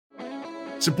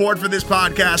Support for this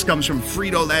podcast comes from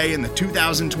Frito-Lay and the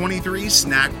 2023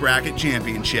 Snack Bracket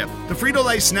Championship. The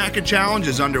Frito-Lay Snack Challenge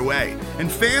is underway,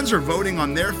 and fans are voting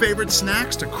on their favorite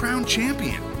snacks to crown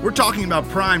champion. We're talking about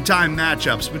prime-time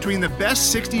matchups between the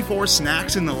best 64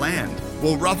 snacks in the land.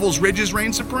 Will Ruffles Ridges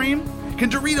reign supreme?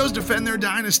 Can Doritos defend their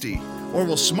dynasty? Or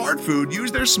will Smart Food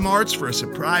use their smarts for a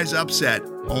surprise upset?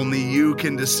 Only you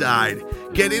can decide.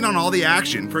 Get in on all the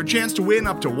action for a chance to win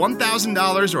up to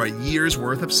 $1,000 or a year's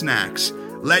worth of snacks.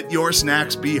 Let your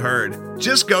snacks be heard.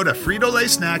 Just go to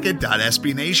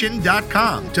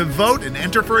fritolaysnacket.sbnation.com to vote and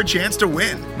enter for a chance to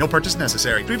win. No purchase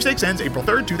necessary. Sweepstakes ends April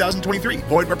 3rd, 2023.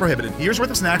 Void where prohibited. Year's worth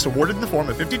of snacks awarded in the form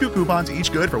of 52 coupons,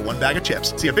 each good for one bag of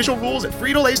chips. See official rules at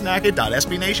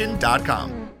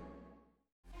fritolaysnacket.sbnation.com.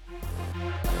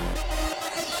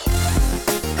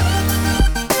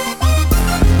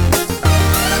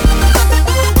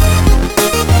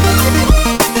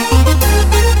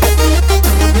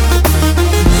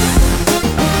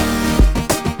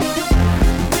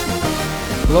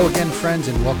 Hello again, friends,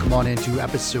 and welcome on into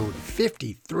episode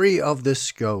 53 of the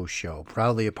Scho Show,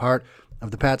 proudly a part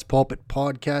of the Pat's Pulpit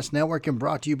Podcast Network and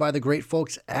brought to you by the great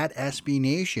folks at SB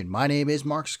Nation. My name is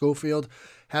Mark Schofield.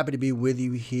 Happy to be with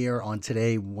you here on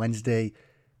today, Wednesday,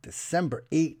 December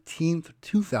 18th,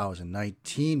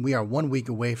 2019. We are 1 week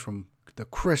away from the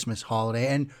Christmas holiday,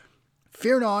 and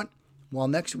fear not, while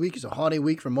next week is a holiday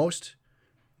week for most,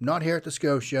 not here at the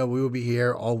Scho Show. We will be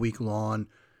here all week long.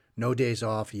 No days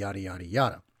off, yada, yada,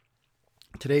 yada.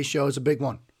 Today's show is a big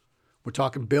one. We're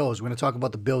talking Bills. We're going to talk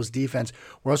about the Bills defense.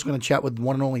 We're also going to chat with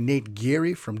one and only Nate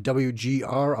Geary from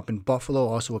WGR up in Buffalo,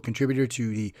 also a contributor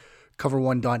to the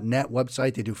cover1.net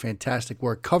website. They do fantastic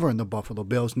work covering the Buffalo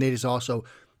Bills. Nate is also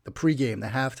the pregame, the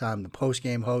halftime, the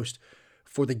postgame host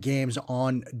for the games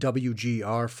on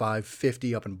WGR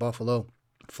 550 up in Buffalo,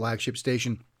 flagship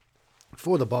station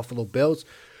for the Buffalo Bills.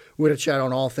 We're going to chat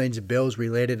on all things Bills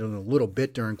related in a little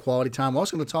bit during quality time. We're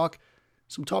also going to talk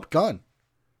some Top Gun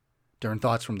during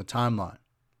Thoughts from the Timeline.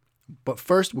 But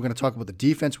first, we're going to talk about the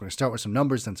defense. We're going to start with some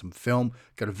numbers, then some film.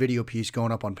 Got a video piece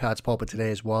going up on Pat's Pulpit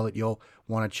today as well that you'll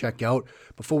want to check out.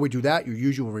 Before we do that, your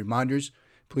usual reminders.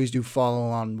 Please do follow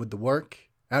on with the work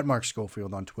at Mark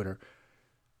Schofield on Twitter.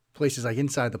 Places like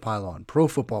Inside the Pylon, Pro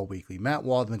Football Weekly, Matt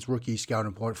Waldman's Rookie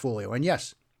Scouting Portfolio. And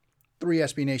yes, 3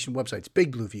 SB Nation websites,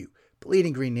 Big Blue View,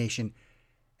 Bleeding Green Nation,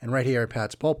 and right here at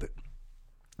Pat's Pulpit.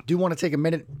 I do want to take a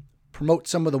minute, promote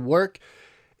some of the work.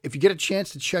 If you get a chance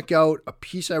to check out a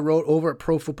piece I wrote over at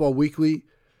Pro Football Weekly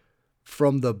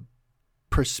from the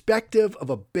perspective of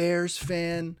a Bears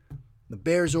fan, the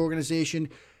Bears organization.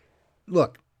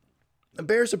 Look, the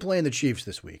Bears are playing the Chiefs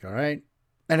this week, all right?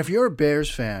 And if you're a Bears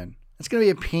fan, it's going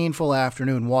to be a painful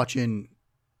afternoon watching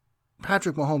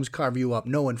Patrick Mahomes carve you up,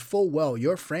 knowing full well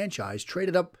your franchise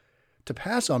traded up to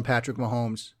pass on Patrick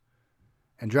Mahomes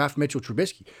and draft Mitchell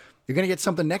Trubisky. You're going to get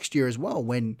something next year as well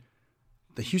when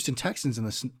the Houston Texans and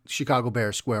the Chicago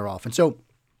Bears square off. And so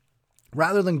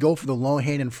rather than go for the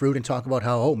low-hanging fruit and talk about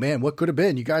how, oh man, what could have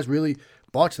been? You guys really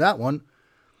botched that one.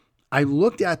 I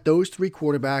looked at those 3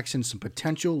 quarterbacks and some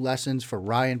potential lessons for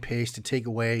Ryan Pace to take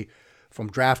away from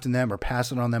drafting them or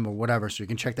passing on them or whatever. So you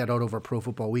can check that out over at Pro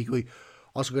Football Weekly.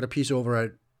 Also got a piece over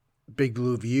at Big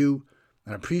Blue View.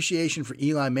 An appreciation for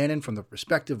Eli Manning from the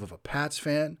perspective of a Pats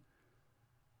fan.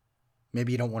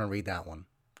 Maybe you don't want to read that one.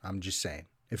 I'm just saying.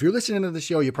 If you're listening to the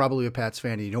show, you're probably a Pats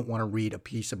fan and you don't want to read a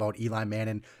piece about Eli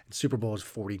Manning and Super Bowl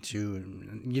 42.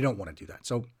 And you don't want to do that.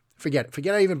 So forget it.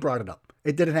 Forget I even brought it up.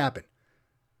 It didn't happen.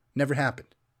 Never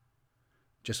happened.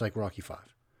 Just like Rocky V.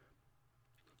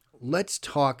 Let's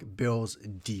talk Bills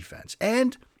defense.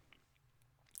 And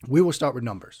we will start with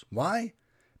numbers. Why?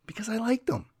 Because I like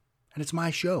them. And it's my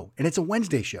show. And it's a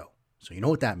Wednesday show. So you know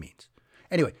what that means.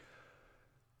 Anyway,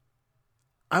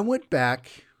 I went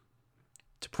back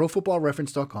to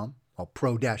profootballreference.com, or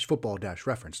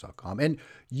pro-football-reference.com, and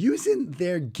using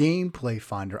their gameplay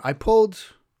finder, I pulled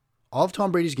all of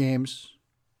Tom Brady's games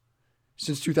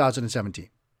since 2017.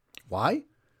 Why?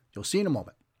 You'll see in a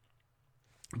moment.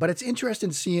 But it's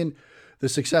interesting seeing the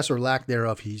success or lack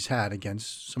thereof he's had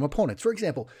against some opponents. For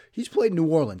example, he's played New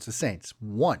Orleans, the Saints,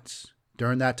 once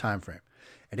during that time frame.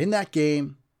 And in that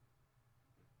game,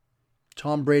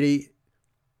 Tom Brady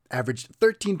averaged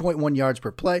 13.1 yards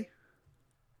per play.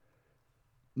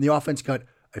 And the offense got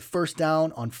a first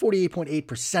down on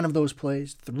 48.8% of those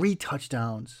plays, 3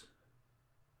 touchdowns.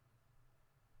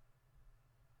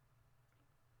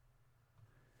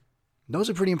 Those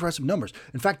are pretty impressive numbers.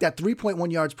 In fact, that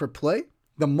 3.1 yards per play,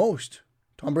 the most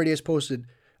Tom Brady has posted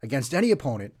against any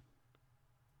opponent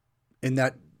in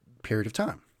that period of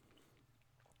time.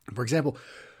 For example,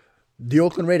 the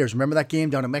Oakland Raiders, remember that game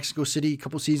down in Mexico City a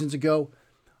couple seasons ago?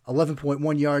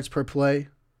 11.1 yards per play,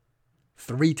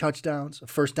 3 touchdowns, a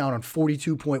first down on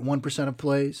 42.1% of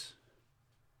plays.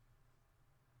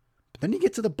 But then you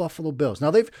get to the Buffalo Bills.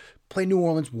 Now, they've played New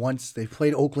Orleans once. They've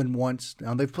played Oakland once.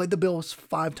 Now, they've played the Bills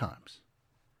 5 times.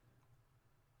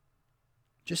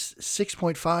 Just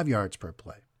 6.5 yards per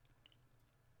play.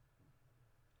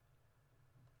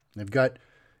 They've got,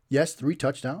 yes, 3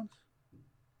 touchdowns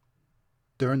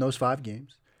during those 5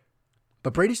 games.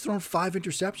 But Brady's thrown 5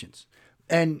 interceptions.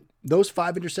 And those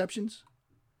 5 interceptions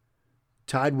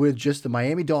tied with just the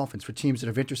Miami Dolphins for teams that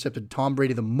have intercepted Tom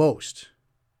Brady the most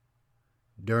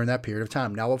during that period of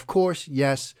time. Now, of course,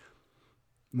 yes,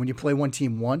 when you play one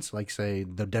team once, like, say,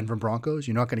 the Denver Broncos,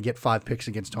 you're not going to get 5 picks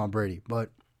against Tom Brady.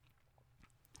 But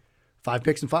 5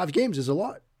 picks in 5 games is a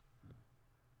lot.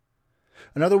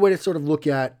 Another way to sort of look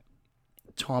at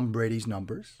Tom Brady's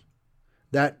numbers,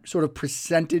 that sort of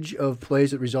percentage of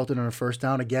plays that resulted in a first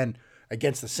down, again,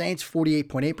 against the Saints,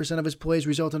 48.8% of his plays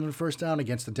resulted in a first down.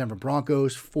 Against the Denver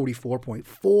Broncos,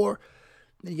 44.4%.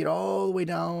 Then you get all the way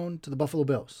down to the Buffalo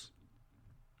Bills,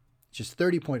 just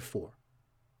 30.4%.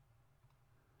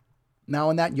 Now,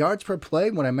 in that yards per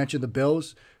play, when I mentioned the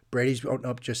Bills, Brady's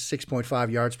up just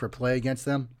 6.5 yards per play against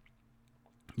them.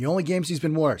 The only games he's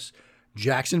been worse,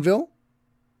 Jacksonville,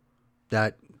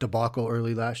 that debacle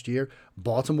early last year,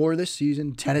 Baltimore this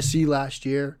season, Tennessee last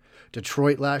year,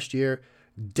 Detroit last year,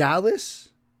 Dallas,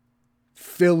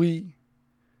 Philly,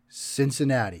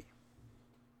 Cincinnati.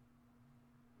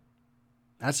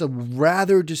 That's a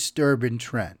rather disturbing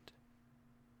trend.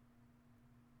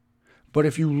 But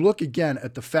if you look again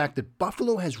at the fact that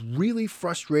Buffalo has really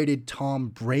frustrated Tom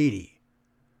Brady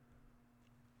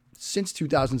since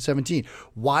 2017.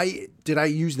 Why did I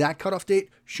use that cutoff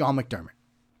date? Sean McDermott.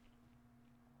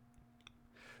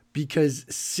 Because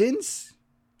since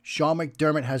Sean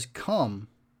McDermott has come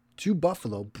to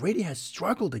Buffalo, Brady has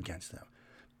struggled against them.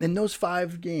 In those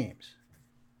 5 games,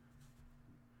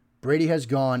 Brady has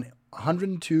gone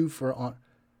 102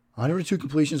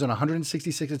 completions on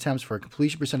 166 attempts for a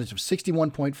completion percentage of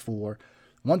 61.4,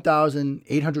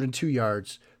 1,802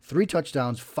 yards, 3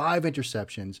 touchdowns, 5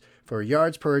 interceptions for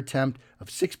yards per attempt of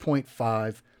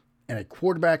 6.5 and a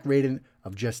quarterback rating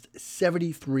of just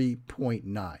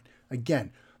 73.9.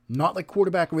 Again, not like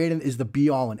quarterback rating is the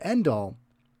be-all and end-all,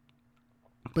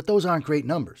 but those aren't great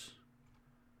numbers.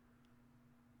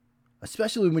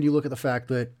 Especially when you look at the fact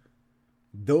that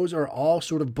those are all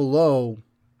sort of below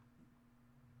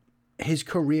his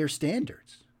career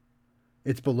standards.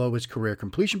 It's below his career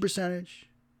completion percentage.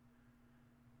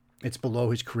 It's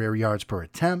below his career yards per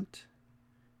attempt.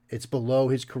 It's below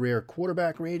his career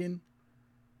quarterback rating.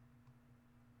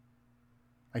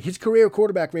 Like, his career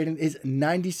quarterback rating is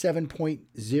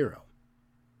 97.0.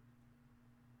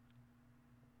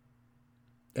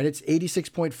 And it's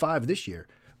 86.5 this year.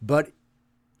 But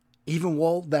even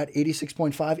while that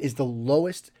 86.5 is the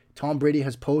lowest Tom Brady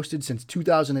has posted since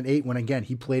 2008, when, again,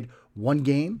 he played 1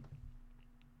 game,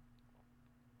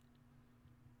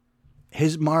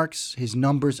 his marks, his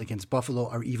numbers against Buffalo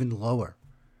are even lower.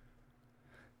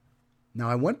 Now,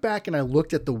 I went back and I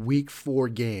looked at the Week 4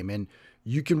 game, and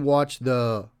you can watch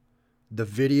the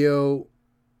video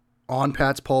on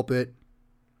Pat's Pulpit.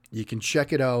 You can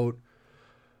check it out,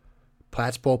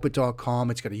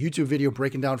 patspulpit.com. It's got a YouTube video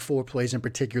breaking down 4 plays in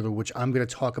particular, which I'm going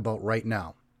to talk about right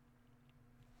now.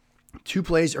 2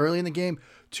 plays early in the game,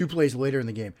 2 plays later in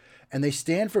the game. And they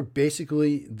stand for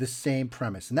basically the same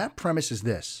premise. And that premise is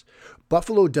this.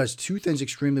 Buffalo does 2 things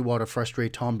extremely well to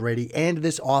frustrate Tom Brady and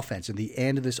this offense. And the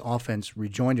end of this offense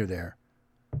rejoinder there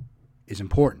is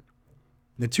important.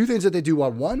 The 2 things that they do are,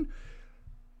 1,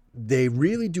 they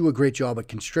really do a great job at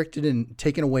constricting and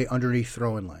taking away underneath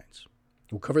throwing lanes.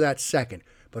 We'll cover that second.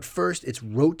 But first, it's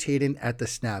rotating at the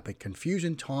snap and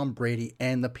confusing Tom Brady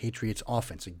and the Patriots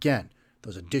offense. Again,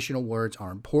 those additional words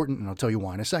are important, and I'll tell you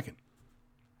why in a second.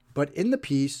 But in the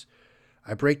piece,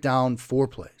 I break down 4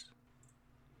 plays.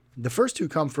 The first 2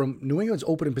 come from New England's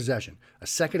opening possession, a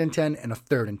 2nd and 10 and a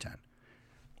 3rd and 10.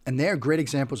 And they are great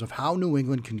examples of how New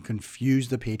England can confuse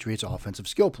the Patriots' offensive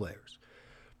skill players.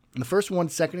 In the first one,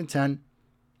 2nd and 10,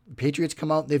 the Patriots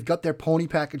come out, they've got their pony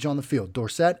package on the field.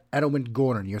 Dorsett, Edelman,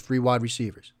 Gordon, your 3 wide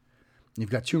receivers.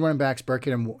 You've got 2 running backs,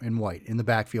 Burkett and White, in the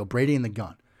backfield, Brady in the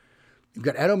gun. You've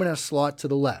got Edelman in a slot to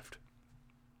the left.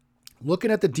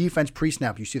 Looking at the defense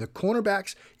pre-snap, you see the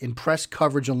cornerbacks in press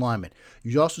coverage alignment.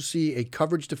 You also see a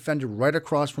coverage defender right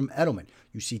across from Edelman.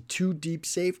 You see 2 deep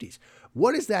safeties.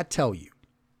 What does that tell you?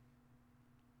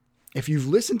 If you've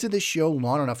listened to this show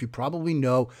long enough, you probably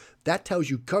know that tells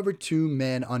you cover 2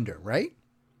 man under, right?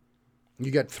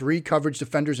 You got 3 coverage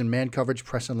defenders in man coverage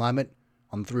press alignment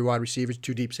on the 3 wide receivers,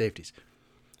 2 deep safeties.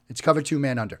 It's cover 2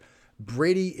 man under.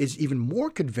 Brady is even more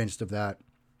convinced of that.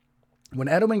 When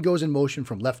Edelman goes in motion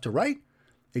from left to right,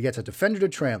 he gets a defender to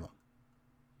trail him.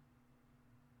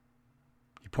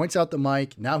 He points out the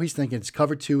mic. Now he's thinking it's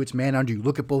cover 2, it's man under. You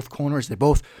look at both corners. They're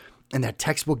both in that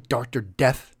textbook Dr.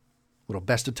 Death, little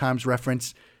best of times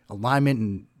reference, alignment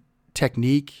and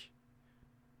technique.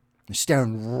 They're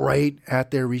staring right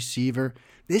at their receiver.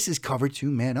 This is cover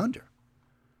 2, man under.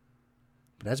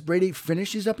 But as Brady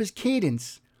finishes up his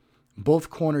cadence, both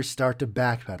corners start to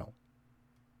backpedal.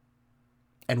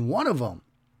 And one of them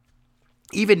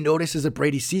even notices that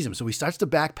Brady sees him. So he starts to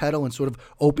backpedal and sort of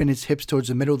open his hips towards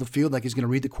the middle of the field like he's going to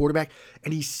read the quarterback.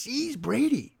 And he sees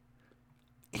Brady.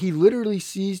 He literally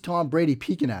sees Tom Brady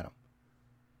peeking at him.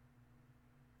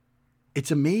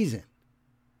 It's amazing.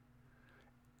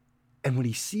 And when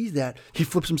he sees that, he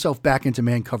flips himself back into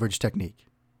man coverage technique.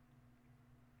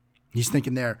 He's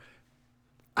thinking there,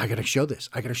 I got to show this.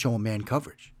 I got to show him man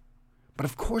coverage. But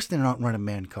of course they're not running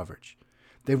man coverage.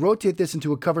 They rotate this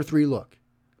into a cover 3 look.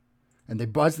 And they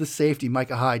buzz the safety,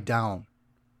 Micah Hyde, down.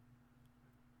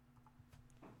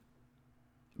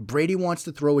 Brady wants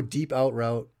to throw a deep out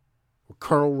route or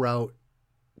curl route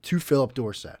to Philip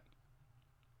Dorsett.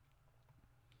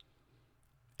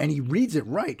 And he reads it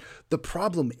right. The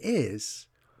problem is,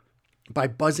 by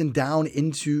buzzing Hyde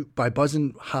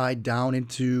down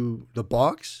into the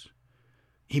box,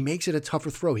 he makes it a tougher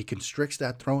throw. He constricts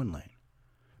that throwing lane.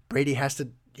 Brady has to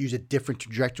use a different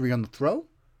trajectory on the throw,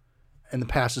 and the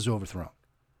pass is overthrown.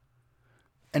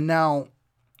 And now,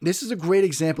 this is a great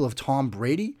example of Tom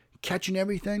Brady catching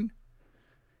everything.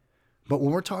 But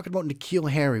when we're talking about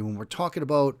N'Keal Harry, when we're talking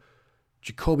about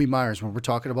Jacoby Myers, when we're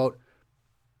talking about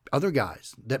other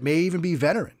guys that may even be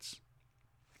veterans,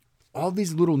 all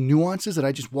these little nuances that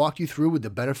I just walked you through with the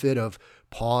benefit of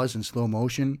pause and slow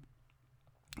motion,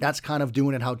 that's kind of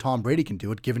doing it how Tom Brady can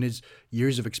do it, given his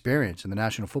years of experience in the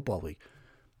National Football League.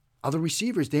 Other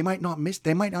receivers, they might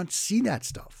not see that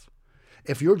stuff.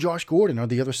 If you're Josh Gordon on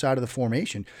the other side of the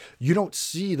formation, you don't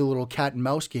see the little cat and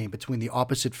mouse game between the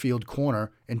opposite field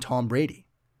corner and Tom Brady.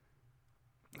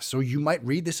 So you might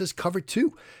read this as cover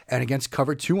 2. And against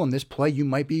cover 2 on this play, you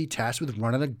might be tasked with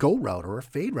running a go route or a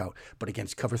fade route. But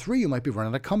against cover 3, you might be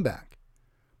running a comeback.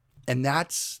 And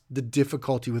that's the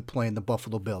difficulty with playing the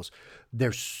Buffalo Bills.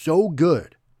 They're so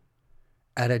good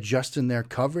at adjusting their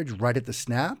coverage right at the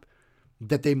snap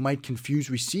that they might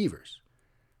confuse receivers.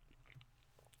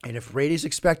 And if Brady's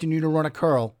expecting you to run a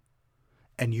curl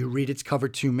and you read it's cover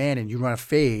 2 man and you run a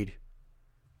fade,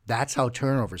 that's how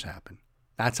turnovers happen.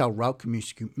 That's how route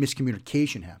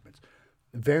miscommunication happens.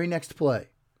 The very next play,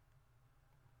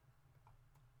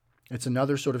 it's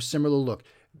another sort of similar look.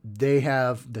 They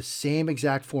have the same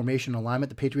exact formation alignment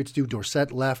the Patriots do.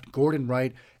 Dorsett left, Gordon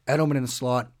right, Edelman in the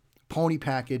slot, pony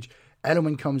package.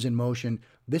 Edelman comes in motion.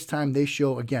 This time they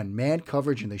show, again, man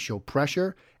coverage and they show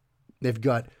pressure. They've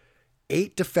got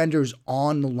 8 defenders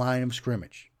on the line of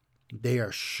scrimmage. They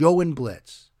are showing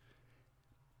blitz,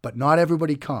 but not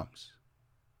everybody comes.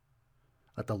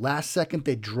 At the last second,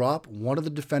 they drop one of the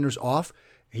defenders off.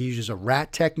 He uses a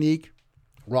rat technique.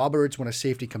 Roberts, when a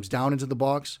safety comes down into the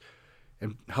box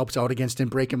and helps out against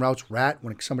in-breaking routes. Rat,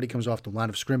 when somebody comes off the line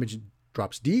of scrimmage and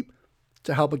drops deep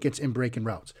to help against in-breaking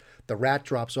routes. The rat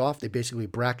drops off. They basically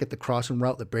bracket the crossing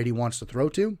route that Brady wants to throw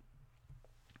to.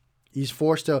 He's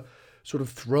forced to sort of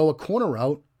throw a corner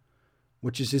route,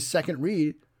 which is his second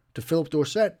read, to Philip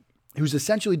Dorsett, who's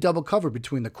essentially double covered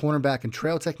between the cornerback and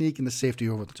trail technique and the safety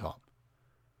over the top.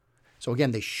 So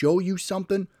again, they show you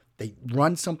something, they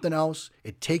run something else,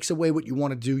 it takes away what you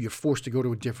want to do, you're forced to go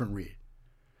to a different read.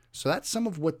 So that's some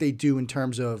of what they do in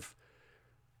terms of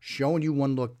showing you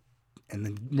one look and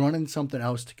then running something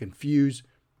else to confuse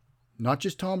not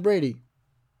just Tom Brady,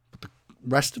 but the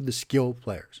rest of the skilled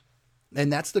players.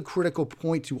 And that's the critical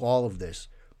point to all of this.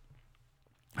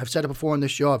 I've said it before on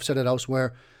this show, I've said it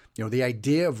elsewhere. The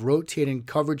idea of rotating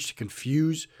coverage to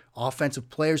confuse offensive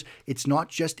players, it's not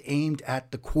just aimed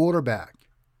at the quarterback.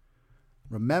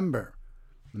 Remember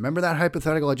that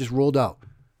hypothetical I just rolled out.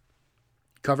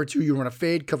 Cover 2, you run a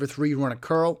fade. Cover 3, you run a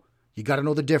curl. You got to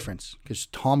know the difference because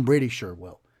Tom Brady sure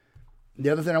will. The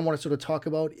other thing I want to sort of talk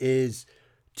about is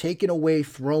taking away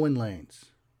throwing lanes.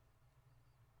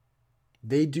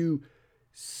 They do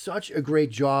such a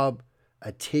great job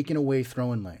at taking away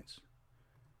throwing lanes.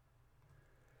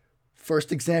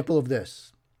 First example of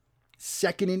this,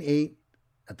 2nd and 8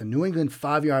 at the New England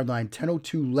 5-yard line,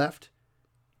 10:02 left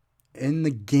in the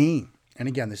game. And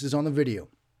again, this is on the video.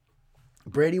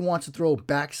 Brady wants to throw a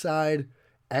backside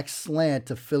X slant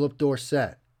to Philip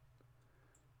Dorsett.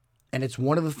 And it's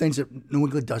one of the things that New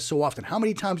England does so often. How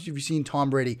many times have you seen Tom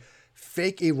Brady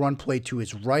fake a run play to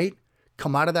his right,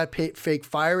 come out of that fake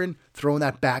firing, throwing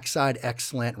that backside X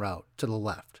slant route to the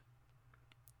left.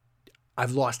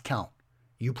 I've lost count.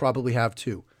 You probably have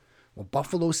too. Well,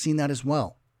 Buffalo's seen that as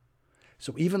well.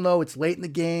 So even though it's late in the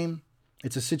game,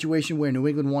 it's a situation where New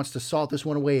England wants to salt this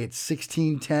one away at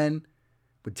 16-10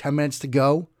 with 10 minutes to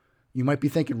go. You might be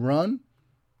thinking, run.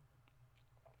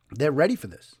 They're ready for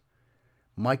this.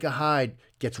 Micah Hyde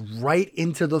gets right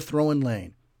into the throwing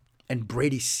lane, and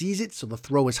Brady sees it, so the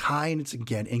throw is high, and it's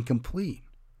again incomplete.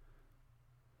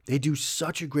 They do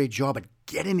such a great job at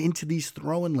getting into these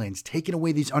throwing lanes, taking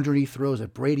away these underneath throws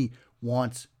that Brady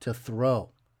wants to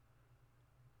throw.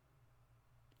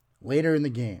 Later in the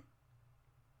game,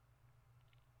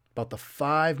 about the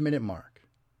 5-minute mark,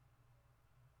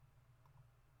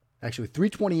 actually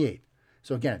 3:28.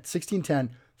 So again, at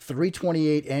 16-10,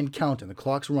 3:28 and counting. The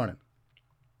clock's running.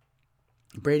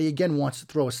 Brady again wants to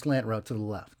throw a slant route to the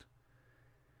left.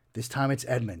 This time it's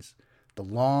Edmonds, the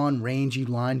long, rangy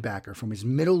linebacker from his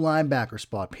middle linebacker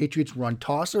spot. Patriots run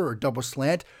tosser or double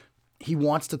slant. He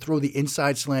wants to throw the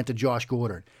inside slant to Josh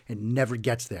Gordon and never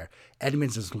gets there.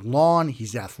 Edmonds is long.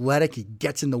 He's athletic. He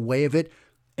gets in the way of it.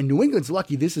 And New England's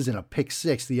lucky this isn't a pick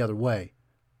six the other way.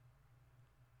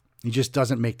 He just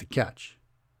doesn't make the catch.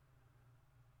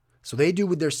 So they do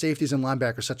with their safeties and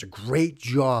linebackers such a great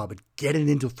job at getting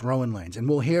into throwing lanes. And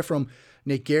we'll hear from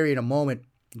Nate Geary in a moment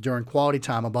during quality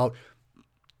time about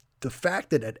the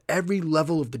fact that at every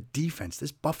level of the defense,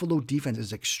 this Buffalo defense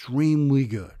is extremely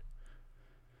good.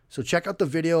 So check out the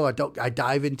video. I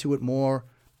dive into it more.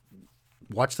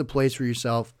 Watch the plays for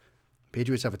yourself.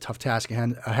 Patriots have a tough task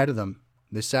ahead of them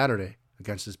this Saturday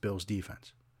against this Bills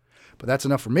defense. But that's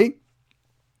enough for me.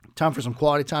 Time for some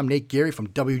quality time. Nate Geary from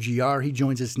WGR. He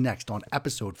joins us next on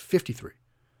episode 53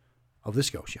 of The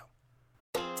Scho Show.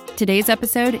 Today's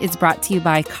episode is brought to you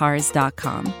by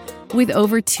Cars.com. With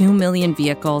over 2 million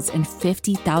vehicles and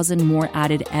 50,000 more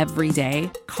added every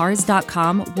day,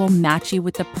 Cars.com will match you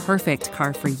with the perfect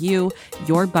car for you,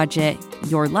 your budget,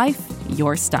 your life,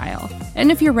 your style. And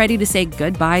if you're ready to say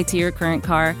goodbye to your current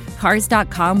car,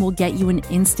 Cars.com will get you an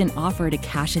instant offer to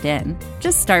cash it in.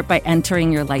 Just start by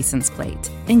entering your license plate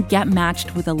and get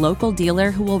matched with a local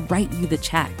dealer who will write you the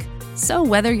check. So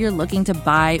whether you're looking to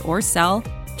buy or sell,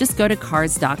 just go to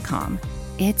Cars.com.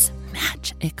 It's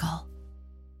magical.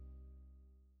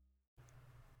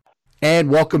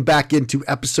 And welcome back into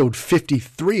episode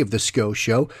 53 of The Scho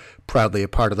Show, proudly a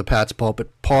part of the Pat's Pulpit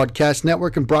Podcast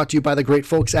Network and brought to you by the great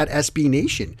folks at SB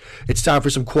Nation. It's time for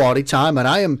some quality time, and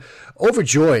I am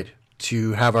overjoyed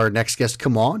to have our next guest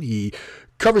come on. He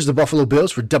covers the Buffalo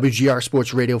Bills for WGR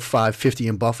Sports Radio 550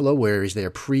 in Buffalo, where he's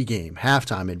their pregame,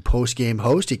 halftime, and postgame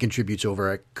host. He contributes over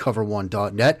at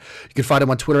cover1.net. You can find him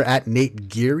on Twitter at Nate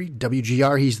Geary,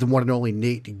 WGR. He's the one and only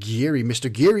Nate Geary.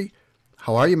 Mr. Geary,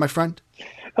 how are you, my friend?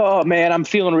 Oh, man, I'm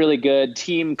feeling really good.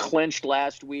 Team clinched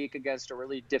last week against a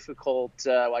really difficult,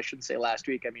 I shouldn't say last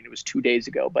week. I mean, it was 2 days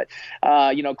ago. But,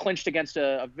 clinched against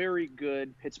a very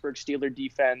good Pittsburgh Steelers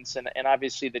defense. And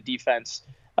obviously the defense,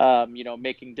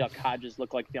 making Duck Hodges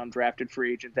look like the undrafted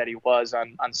free agent that he was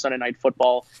on Sunday Night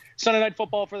Football. Sunday Night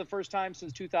Football for the first time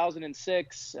since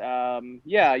 2006.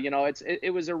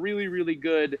 It was a really, really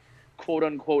good,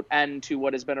 quote-unquote, end to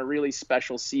what has been a really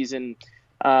special season.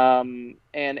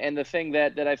 And the thing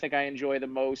that I think I enjoy the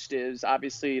most is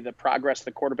obviously the progress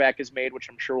the quarterback has made, which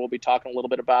I'm sure we'll be talking a little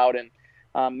bit about.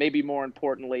 And maybe more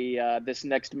importantly, this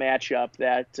next matchup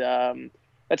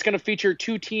that's going to feature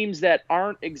two teams that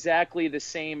aren't exactly the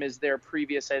same as their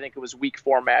previous, I think it was week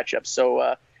 4 matchup.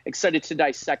 So excited to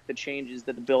dissect the changes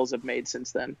that the Bills have made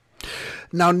since then.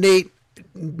 Now, Nate,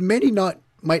 many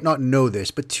might not know this,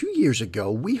 but 2 years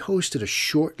ago, we hosted a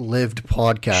short-lived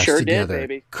podcast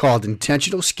together called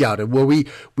Intentional Scouting, where we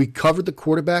covered the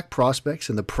quarterback prospects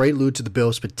and the prelude to the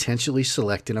Bills potentially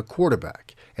selecting a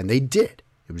quarterback. And they did.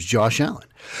 It was Josh Allen.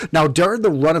 Now, during the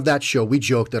run of that show, we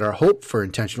joked that our hope for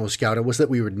Intentional Scouting was that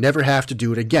we would never have to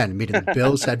do it again, meaning the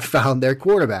Bills had found their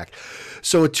quarterback.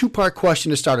 So a 2-part question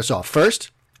to start us off.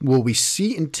 First, will we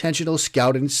see Intentional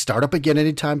Scouting start up again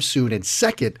anytime soon? And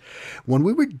second, when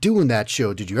we were doing that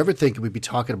show, did you ever think we'd be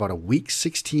talking about a Week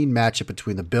 16 matchup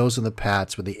between the Bills and the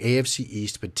Pats with the AFC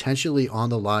East potentially on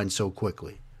the line so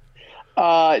quickly?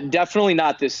 Definitely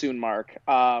not this soon, Mark.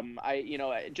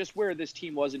 Just where this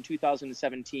team was in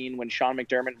 2017 when Sean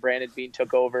McDermott and Brandon Beane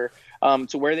took over,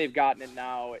 to where they've gotten it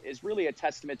now is really a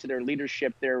testament to their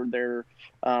leadership, their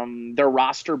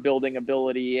roster building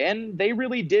ability, and they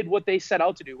really did what they set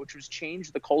out to do, which was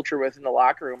change the culture within the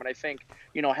locker room. And I think,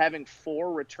 having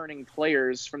 4 returning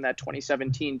players from that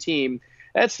 2017 team,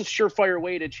 that's the surefire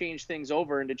way to change things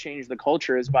over and to change the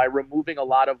culture is by removing a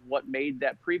lot of what made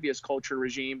that previous culture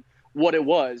regime what it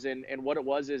was. And what it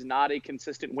was is not a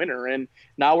consistent winner. And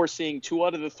now we're seeing 2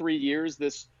 out of the 3 years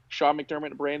this Sean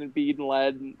McDermott, Brandon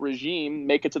Beeden-led regime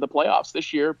make it to the playoffs.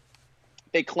 This year,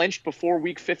 they clinched before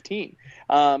week 15,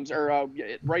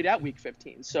 right at week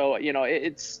 15. So,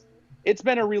 it's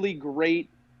been a really great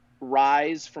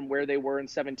rise from where they were in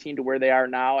 17 to where they are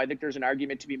now. I think there's an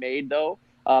argument to be made, though,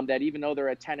 that even though they're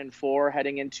at 10-4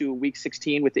 heading into week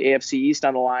 16 with the AFC East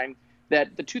on the line,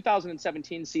 that the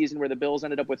 2017 season where the Bills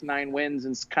ended up with 9 wins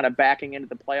and kind of backing into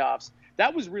the playoffs,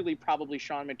 that was really probably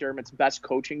Sean McDermott's best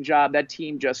coaching job. That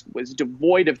team just was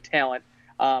devoid of talent.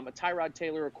 A Tyrod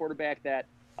Taylor, a quarterback that,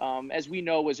 as we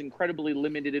know, was incredibly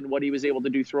limited in what he was able to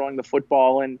do throwing the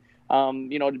football. And,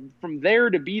 from there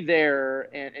to be there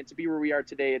and to be where we are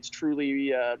today, it's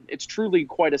truly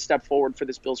quite a step forward for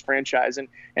this Bills franchise. And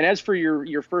as for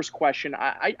your first question,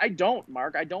 I don't,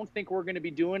 Mark. I don't think we're going to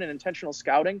be doing an intentional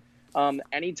scouting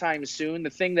anytime soon. The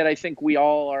thing that I think we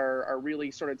all are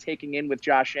really sort of taking in with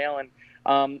Josh Allen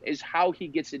is how he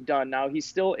gets it done. Now, he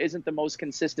still isn't the most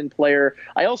consistent player.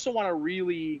 I also want to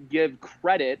really give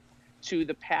credit to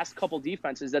the past couple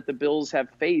defenses that the Bills have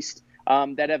faced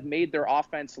that have made their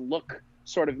offense look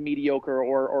sort of mediocre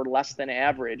or less than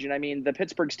average. And I mean, the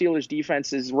Pittsburgh Steelers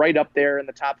defense is right up there in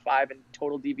the top 5 in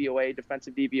total DVOA,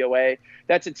 defensive DVOA.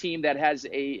 That's a team that has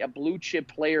a blue chip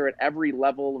player at every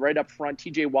level right up front.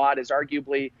 TJ Watt is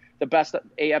arguably the best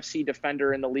AFC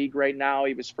defender in the league right now.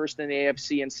 He was first in the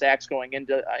AFC in sacks going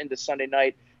into Sunday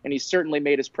night, and he certainly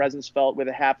made his presence felt with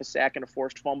a half a sack and a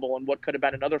forced fumble and what could have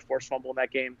been another forced fumble in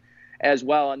that game as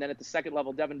well. And then at the second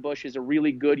level, Devin Bush is a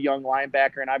really good young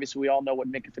linebacker. And obviously we all know what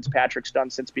Minka Fitzpatrick's done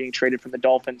since being traded from the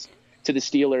Dolphins to the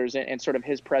Steelers and sort of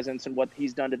his presence and what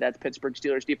he's done to that Pittsburgh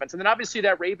Steelers defense. And then obviously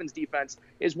that Ravens defense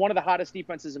is one of the hottest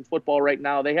defenses in football right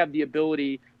now. They have the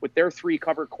ability with their 3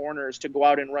 cover corners to go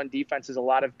out and run defenses a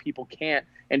lot of people can't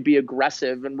and be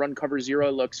aggressive and run cover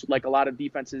 0 looks like a lot of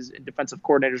defenses and defensive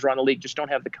coordinators around the league just don't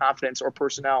have the confidence or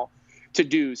personnel to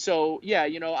do. So, yeah,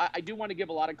 I do want to give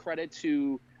a lot of credit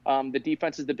to the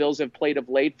defenses the Bills have played of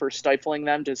late for stifling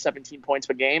them to 17 points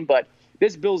per game. But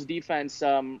this Bills defense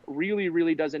really,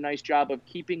 really does a nice job of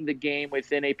keeping the game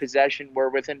within a possession or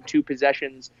within 2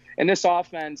 possessions. And this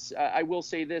offense, I will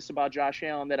say this about Josh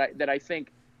Allen that I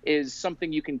think is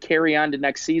something you can carry on to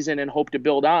next season and hope to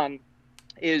build on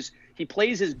is he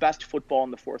plays his best football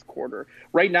in the fourth quarter.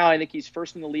 Right now, I think he's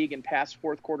first in the league in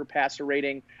fourth quarter passer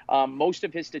rating. Most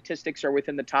of his statistics are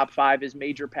within the top 5, his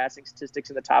major passing statistics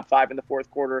in the top 5 in the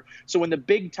fourth quarter. So when the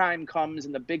big time comes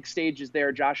and the big stage is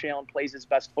there, Josh Allen plays his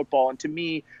best football. And to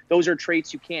me, those are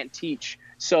traits you can't teach.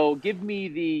 So give me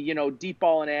the, deep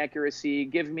ball inaccuracy,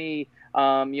 give me,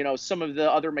 some of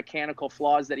the other mechanical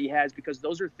flaws that he has, because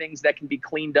those are things that can be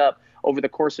cleaned up over the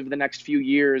course of the next few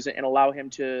years and allow him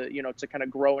to, to kind of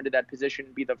grow into that position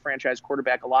and be the franchise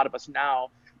quarterback a lot of us now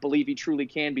believe he truly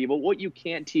can be. But what you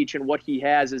can't teach and what he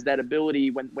has is that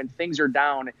ability when things are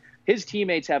down, his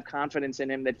teammates have confidence in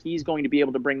him that he's going to be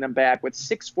able to bring them back with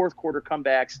 6 fourth quarter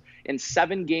comebacks and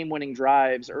 7 game-winning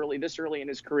drives this early in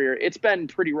his career. It's been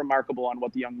pretty remarkable on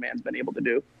what the young man's been able to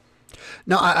do.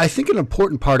 Now, I think an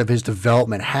important part of his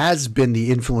development has been the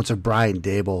influence of Brian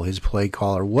Daboll, his play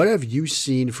caller. What have you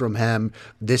seen from him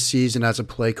this season as a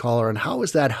play caller, and how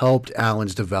has that helped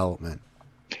Allen's development?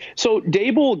 So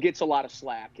Daboll gets a lot of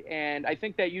slack, and I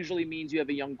think that usually means you have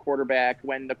a young quarterback.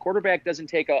 When the quarterback doesn't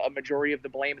take a majority of the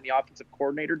blame and the offensive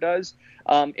coordinator does,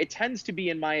 it tends to be,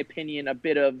 in my opinion, a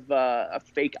bit of a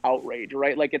fake outrage,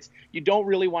 right? Like you don't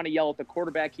really want to yell at the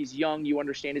quarterback. He's young. You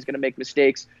understand he's going to make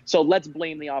mistakes. So let's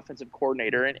blame the offensive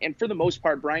coordinator. And for the most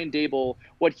part, Brian Daboll,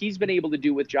 what he's been able to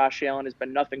do with Josh Allen has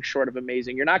been nothing short of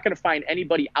amazing. You're not going to find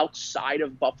anybody outside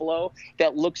of Buffalo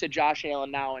that looks at Josh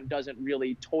Allen now and doesn't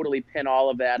really totally pin all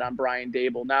of that on Brian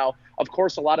Daboll. Now, of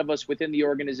course, a lot of us within the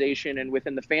organization and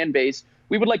within the fan base,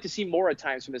 we would like to see more at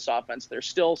times from this offense. They're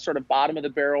still sort of bottom of the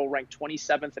barrel, ranked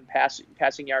 27th in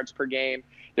passing yards per game.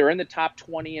 They're in the top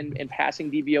 20 in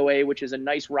passing DVOA, which is a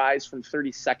nice rise from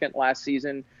 32nd last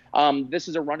season. This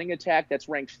is a running attack that's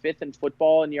ranked 5th in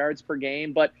football in yards per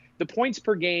game, but the points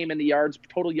per game and the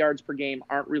total yards per game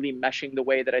aren't really meshing the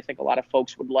way that I think a lot of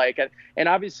folks would like. And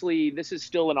obviously, this is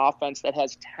still an offense that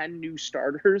has 10 new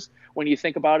starters. When you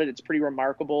think about it, it's pretty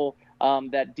remarkable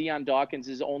that Deion Dawkins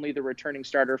is only the returning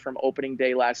starter from opening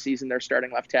day last season, their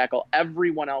starting left tackle.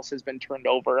 Everyone else has been turned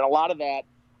over, and a lot of that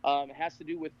has to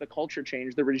do with the culture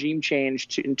change, the regime change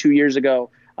 2 years ago,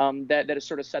 that has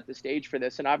sort of set the stage for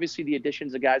this. And obviously the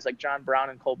additions of guys like John Brown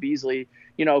and Cole Beasley,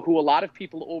 who a lot of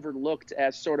people overlooked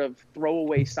as sort of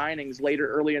throwaway signings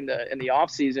early in the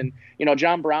offseason.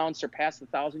 John Brown surpassed the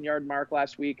 1,000-yard mark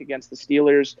last week against the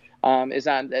Steelers, is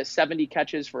on 70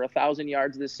 catches for 1,000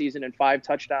 yards this season and 5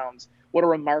 touchdowns. What a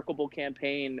remarkable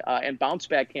campaign and bounce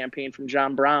back campaign from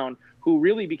John Brown, who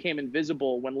really became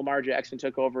invisible when Lamar Jackson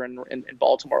took over in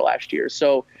Baltimore last year.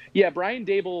 So, yeah, Brian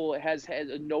Daboll has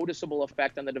a noticeable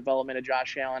effect on the development of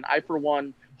Josh Allen. I, for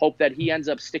one, hope that he ends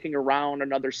up sticking around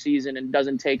another season and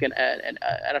doesn't take an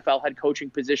NFL head coaching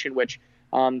position, which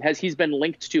he's been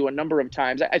linked to a number of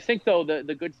times. I think, though,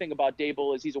 the good thing about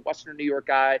Daboll is he's a Western New York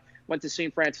guy, went to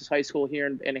St. Francis High School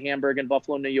here in Hamburg and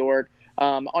Buffalo, New York.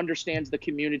 Understands the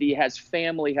community, has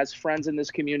family, has friends in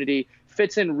this community,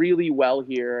 fits in really well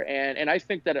here. And I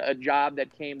think that a job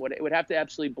that came would have to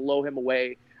absolutely blow him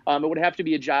away. It would have to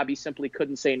be a job he simply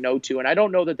couldn't say no to. And I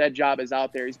don't know that job is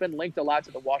out there. He's been linked a lot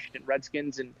to the Washington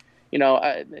Redskins. And,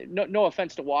 no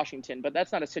offense to Washington, but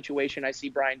that's not a situation I see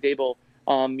Brian Daboll,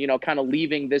 kind of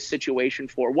leaving this situation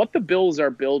for. What the Bills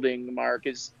are building, Mark,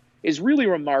 is really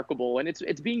remarkable, and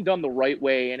it's being done the right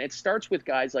way. And it starts with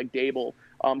guys like Daboll,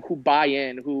 who buy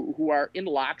in, who are in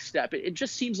lockstep. It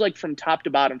just seems like from top to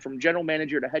bottom, from general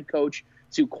manager to head coach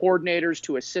to coordinators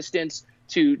to assistants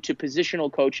to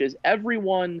positional coaches,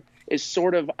 everyone is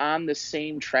sort of on the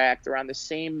same track. They're on the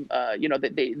same,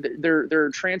 they're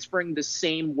transferring the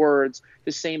same words,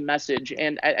 the same message.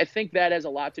 And I think that has a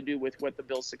lot to do with what the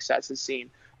Bills' success has seen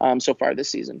so far this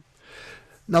season.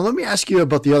 Now, let me ask you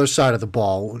about the other side of the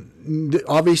ball.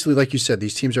 Obviously, like you said,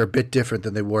 these teams are a bit different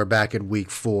than they were back in week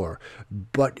 4.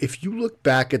 But if you look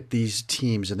back at these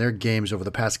teams and their games over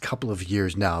the past couple of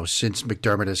years now, since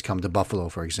McDermott has come to Buffalo,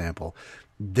 for example,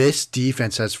 this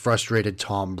defense has frustrated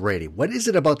Tom Brady. What is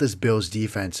it about this Bills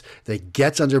defense that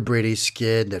gets under Brady's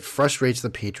skin, that frustrates the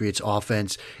Patriots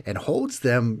offense and holds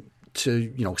them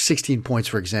to, 16 points,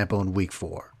 for example, in week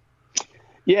 4?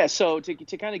 Yeah, so to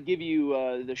kind of give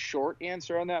you the short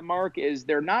answer on that, Mark, is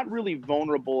they're not really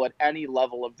vulnerable at any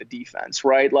level of the defense,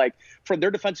 right? Like, for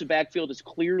their defensive backfield is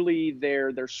clearly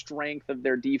their strength of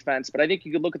their defense. But I think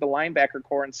you could look at the linebacker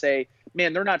core and say,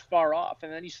 man, they're not far off.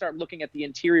 And then you start looking at the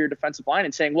interior defensive line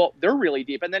and saying, well, they're really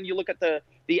deep. And then you look at the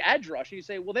edge rush and you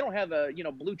say, well, they don't have a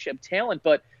blue chip talent,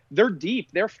 but they're deep.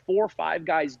 They're 4 or 5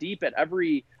 guys deep at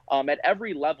every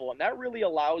level. And that really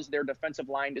allows their defensive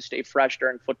line to stay fresh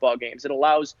during football games. It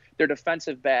allows their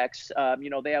defensive backs,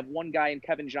 they have one guy in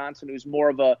Kevin Johnson who's more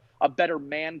of a better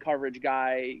man coverage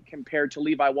guy compared to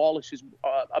Levi Wallace, who's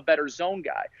a better zone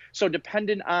guy. So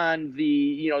dependent on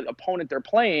the, opponent they're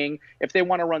playing, if they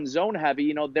want to run zone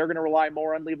heavy, they're going to rely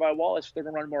more on Levi Wallace. If they're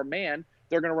going to run more man,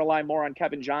 they're going to rely more on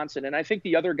Kevin Johnson. And I think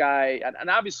the other guy, and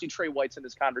obviously Trey White's in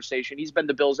this conversation, he's been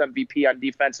the Bills MVP on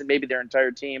defense and maybe their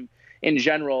entire team in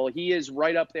general. He is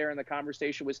right up there in the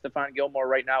conversation with Stephon Gilmore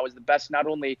right now as the best, not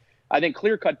only, I think,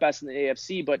 clear-cut best in the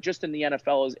AFC, but just in the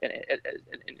NFL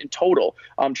in total.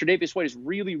 Tre'Davious White has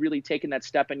really, really taken that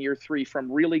step in year 3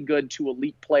 from really good to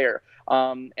elite player.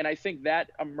 And I think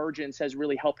that emergence has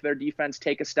really helped their defense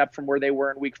take a step from where they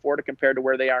were in week 4 to compare to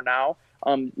where they are now.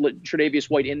 Tre'Davious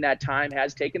White in that time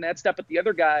has taken that step. But the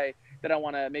other guy that I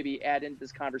want to maybe add into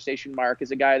this conversation, Mark,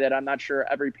 is a guy that I'm not sure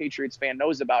every Patriots fan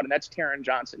knows about, and that's Taron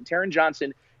Johnson. Taron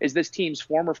Johnson is this team's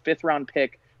former 5th-round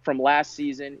pick from last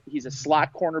season. He's a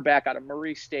slot cornerback out of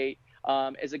Murray State.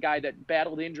 As a guy that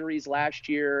battled injuries last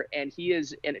year, and he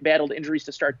has battled injuries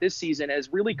to start this season,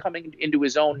 is really coming into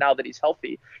his own now that he's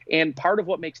healthy. And part of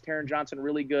what makes Taron Johnson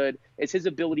really good is his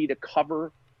ability to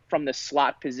cover from the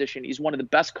slot position. He's one of the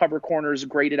best cover corners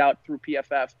graded out through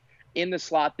PFF in the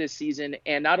slot this season.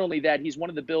 And not only that, he's one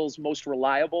of the Bills' most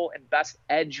reliable and best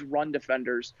edge run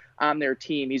defenders on their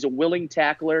team. He's a willing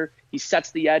tackler. He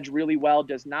sets the edge really well,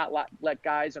 does not let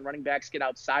guys and running backs get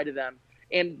outside of them.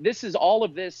 And this is all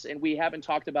of this, and we haven't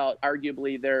talked about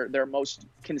arguably their most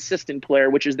consistent player,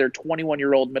 which is their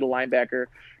 21-year-old middle linebacker,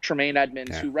 Tremaine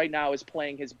Edmonds, who right now is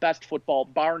playing his best football,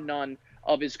 bar none,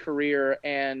 of his career.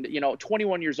 And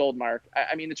 21 years old, Mark,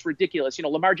 I mean, it's ridiculous.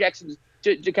 Lamar Jackson,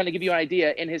 to kind of give you an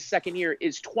idea, in his second year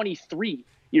is 23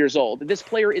 years old. This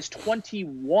player is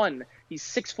 21. He's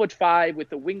 6'5" with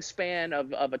the wingspan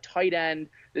of a tight end,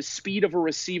 the speed of a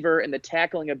receiver, and the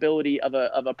tackling ability of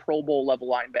a Pro Bowl level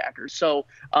linebacker. So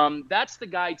that's the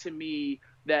guy to me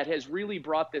that has really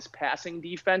brought this passing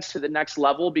defense to the next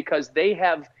level, because they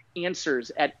have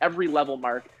answers at every level,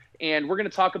 Mark. And we're going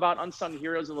to talk about unsung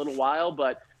heroes in a little while,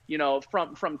 but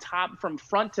from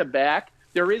front to back,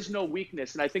 there is no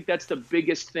weakness. And I think that's the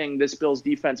biggest thing this Bills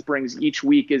defense brings each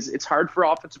week is it's hard for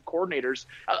offensive coordinators.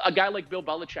 A guy like Bill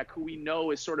Belichick, who we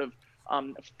know is sort of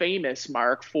famous,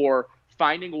 Mark, for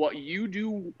finding what you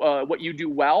do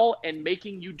well and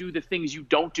making you do the things you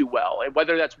don't do well. And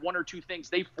whether that's one or two things,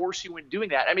 they force you in doing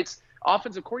that. I mean, it's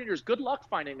offensive coordinators. Good luck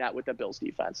finding that with the Bills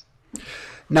defense.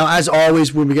 Now, as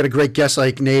always, when we get a great guest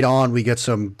like Nate on, we get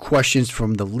some questions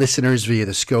from the listeners via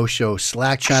the Scho Show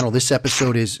Slack channel. This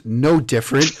episode is no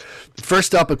different.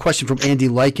 First up, a question from Andy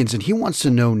Likens, and he wants to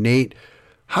know, Nate,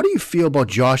 how do you feel about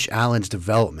Josh Allen's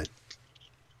development?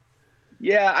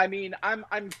 Yeah, I mean,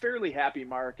 I'm fairly happy,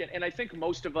 Mark, and I think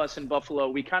most of us in Buffalo,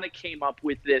 we kind of came up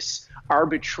with this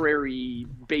arbitrary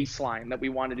baseline that we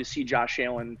wanted to see Josh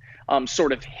Allen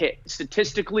sort of hit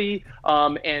statistically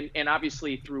and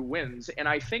obviously through wins. And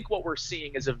I think what we're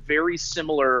seeing is a very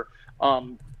similar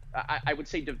I would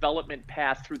say development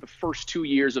path through the first 2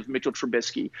 years of Mitchell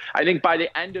Trubisky. I think by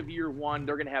the end of year one,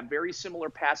 they're going to have very similar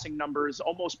passing numbers,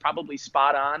 almost probably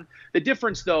spot on. The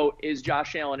difference, though, is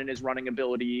Josh Allen and his running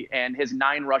ability and his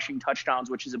 9 rushing touchdowns,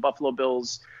 which is a Buffalo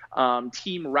Bills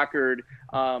team record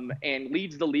and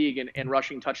leads the league in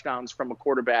rushing touchdowns from a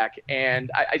quarterback.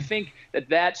 And I think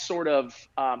that sort of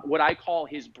what I call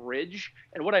his bridge.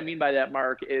 And what I mean by that,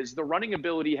 Mark, is the running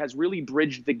ability has really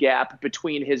bridged the gap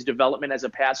between his development as a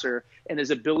passer and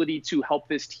his ability to help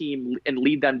this team and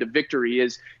lead them to victory.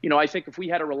 I think if we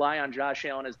had to rely on Josh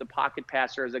Allen as the pocket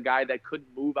passer, as a guy that couldn't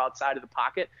move outside of the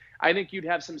pocket, I think you'd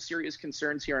have some serious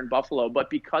concerns here in Buffalo. But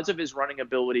because of his running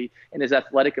ability and his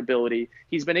athletic ability,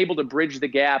 he's been able to bridge the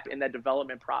gap in that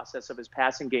development process of his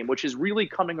passing game, which is really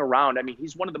coming around. I mean,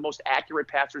 he's one of the most accurate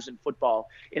passers in football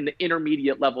in the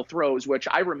intermediate level throws, which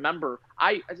I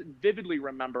vividly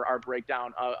remember our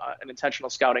breakdown, an intentional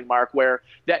scouting, Mark, where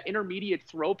that intermediate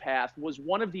throw path was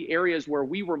one of the areas where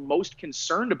we were most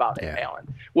concerned about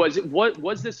Allen.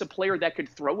 Was this a player that could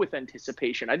throw with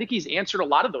anticipation? I think he's answered a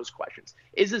lot of those questions.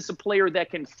 Is this a player that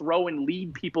can throw and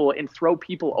lead people and throw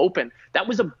people open? That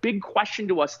was a big question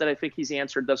to us that I think he's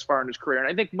answered thus far in his career. And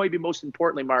I think maybe most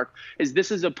importantly, Mark, is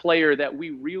this is a player that we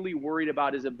really worried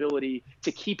about his ability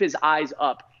to keep his eyes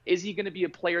up. Is he going to be a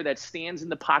player that stands in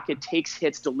the pocket, takes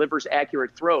hits, delivers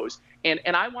accurate throws? And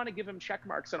I want to give him check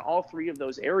marks on all 3 of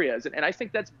those areas. And I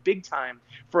think that's big time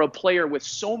for a player with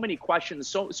so many questions,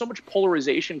 so much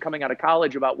polarization coming out of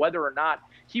college about whether or not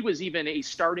he was even a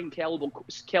starting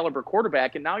caliber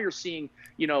quarterback. And now you're seeing,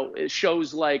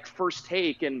 shows like First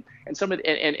Take and some of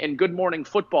and Good Morning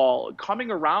Football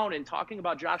coming around and talking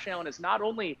about Josh Allen as not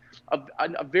only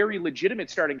a very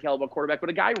legitimate starting caliber quarterback, but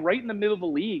a guy right in the middle of the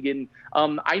league. And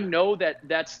I know that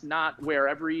that's not where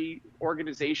every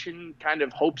organization kind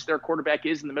of hopes their quarterback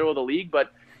is in the middle of the league,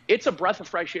 but it's a breath of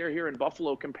fresh air here in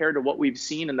Buffalo compared to what we've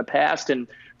seen in the past. And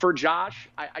for Josh,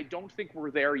 I don't think we're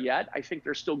there yet. I think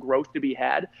there's still growth to be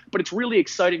had, but it's really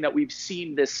exciting that we've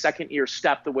seen this second year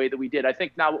step the way that we did. I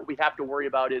think now what we have to worry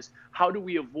about is how do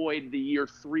we avoid the year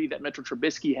 3 that Mitchell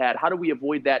Trubisky had? How do we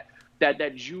avoid that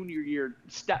junior year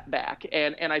step back?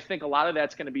 And I think a lot of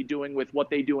that's going to be doing with what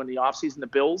they do in the offseason. The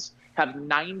Bills have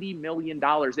 $90 million.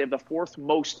 They have the 4th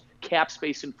most cap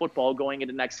space in football going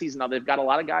into next season. Now, they've got a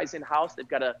lot of guys in-house. They've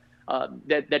got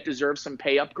that deserve some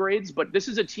pay upgrades, but this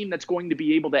is a team that's going to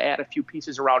be able to add a few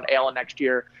pieces around Allen next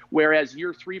year, whereas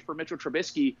year 3 for Mitchell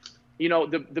Trubisky,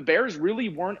 the Bears really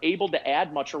weren't able to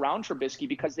add much around Trubisky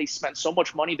because they spent so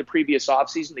much money the previous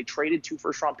offseason. They traded 2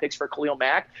 first-round picks for Khalil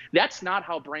Mack. That's not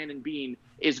how Brandon Beane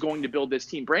is going to build this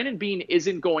team. Brandon Beane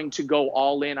isn't going to go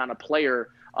all in on a player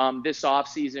this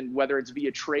offseason, whether it's via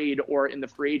trade or in the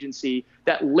free agency,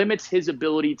 that limits his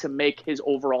ability to make his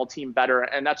overall team better.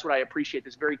 And that's what I appreciate.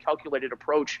 This very calculated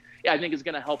approach, I think, is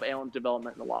going to help Allen's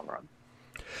development in the long run.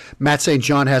 Matt St.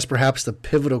 John has perhaps the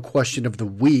pivotal question of the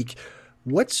week.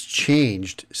 What's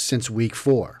changed since week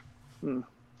 4?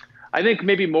 I think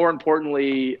maybe more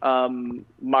importantly,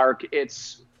 Mark,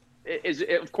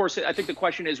 of course, I think the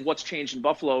question is what's changed in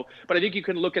Buffalo, but I think you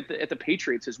can look at the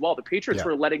Patriots as well. The Patriots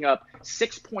were letting up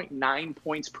 6.9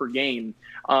 points per game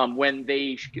when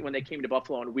they came to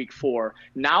Buffalo in week 4.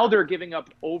 Now they're giving up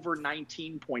over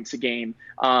 19 points a game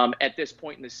at this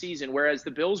point in the season, whereas the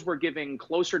Bills were giving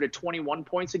closer to 21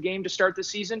 points a game to start the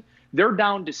season. They're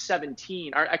down to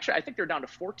 17, or actually I think they're down to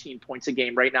 14 points a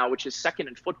game right now, which is second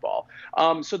in football.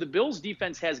 So the Bills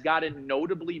defense has gotten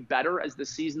notably better as the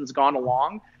season's gone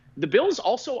along. The Bills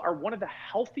also are one of the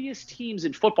healthiest teams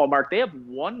in football, Mark. They have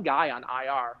 1 guy on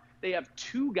IR. They have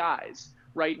 2 guys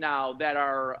right now that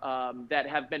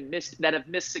have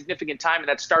missed significant time, and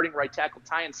that's starting right tackle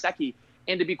Ty Nsekhe.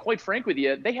 And to be quite frank with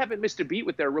you, they haven't missed a beat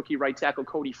with their rookie right tackle,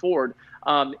 Cody Ford,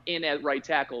 in at right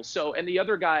tackle. So, and the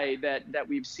other guy that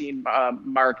we've seen,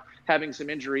 Mark, having some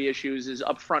injury issues is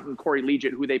up front in Corey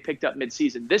Legett, who they picked up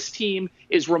midseason. This team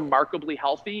is remarkably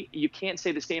healthy. You can't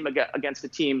say the same against a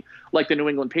team like the New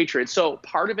England Patriots. So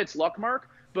part of it's luck, Mark.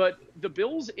 But the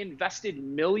Bills invested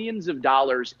millions of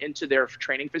dollars into their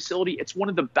training facility. It's one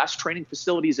of the best training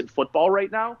facilities in football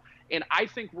right now. And I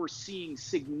think we're seeing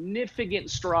significant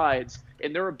strides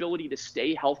in their ability to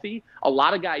stay healthy. A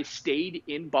lot of guys stayed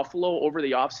in Buffalo over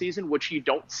the offseason, which you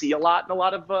don't see a lot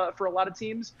in for a lot of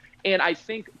teams. And I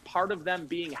think part of them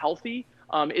being healthy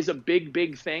is a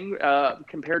big thing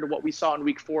compared to what we saw in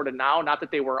week 4 to now. Not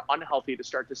that they were unhealthy to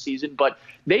start the season, but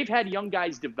they've had young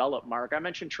guys develop, Mark. I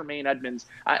mentioned Tremaine Edmonds,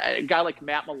 a guy like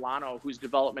Matt Milano, whose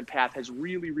development path has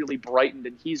really brightened,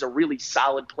 and he's a really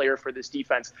solid player for this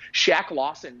defense. Shaq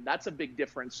Lawson, that's a big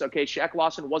difference. Okay, Shaq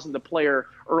Lawson wasn't the player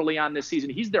early on this season.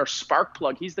 He's their spark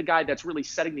plug. He's the guy that's really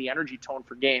setting the energy tone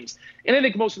for games. And I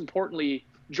think most importantly,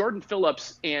 Jordan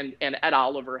Phillips and Ed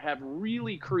Oliver have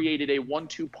really created a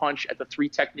 1-2 punch at the 3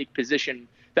 technique position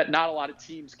that not a lot of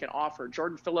teams can offer.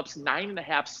 Jordan Phillips,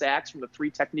 9.5 sacks from the 3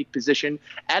 technique position.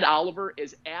 Ed Oliver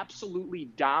is absolutely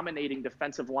dominating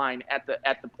defensive line at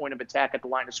the point of attack at the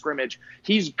line of scrimmage.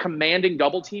 He's commanding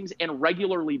double teams and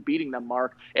regularly beating them,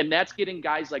 Mark. And that's getting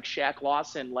guys like Shaq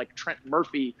Lawson, like Trent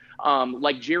Murphy,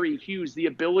 like Geary Hughes, the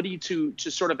ability to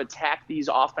sort of attack these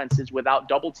offenses without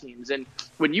double teams. And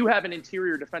when you have an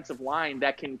interior defensive line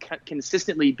that can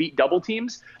consistently beat double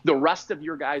teams, the rest of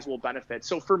your guys will benefit.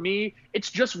 So for me, it's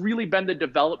just really been the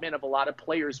development of a lot of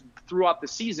players throughout the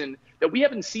season that we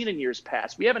haven't seen in years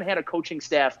past. We haven't had a coaching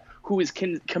staff who is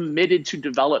committed to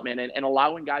development and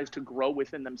allowing guys to grow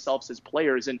within themselves as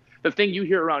players. And the thing you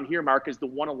hear around here, Mark, is the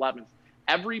 111th.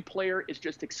 Every player is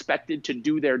just expected to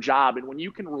do their job. And when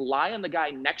you can rely on the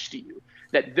guy next to you,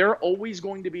 that they're always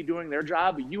going to be doing their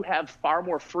job, you have far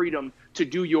more freedom to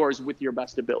do yours with your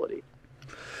best ability.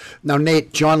 Now,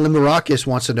 Nate, John Limerakis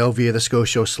wants to know via the Scho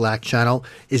Show Slack channel,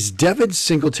 is Devin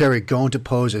Singletary going to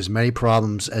pose as many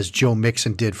problems as Joe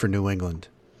Mixon did for New England?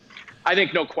 I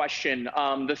think no question.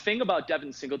 The thing about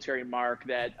Devin Singletary, Mark,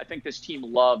 that I think this team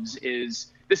loves is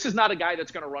this is not a guy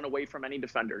that's going to run away from any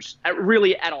defenders,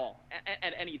 really at all,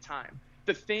 at any time.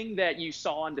 The thing that you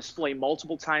saw on display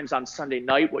multiple times on Sunday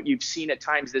night, what you've seen at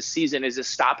times this season, is his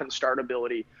stop and start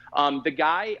ability. The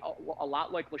guy, a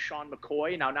lot like LaShawn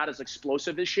McCoy, now not as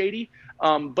explosive as Shady,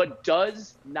 but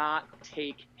does not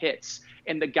take hits.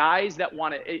 And the guys that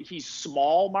want to, he's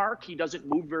small, Mark, he doesn't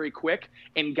move very quick,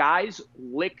 and guys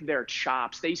lick their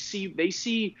chops. They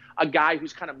see a guy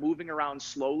who's kind of moving around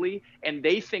slowly, and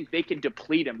they think they can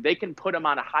deplete him. They can put him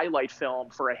on a highlight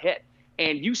film for a hit.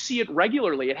 And you see it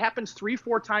regularly. It happens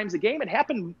 3-4 times a game. It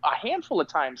happened a handful of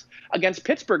times against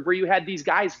Pittsburgh where you had these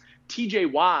guys, T.J.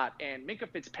 Watt and Minkah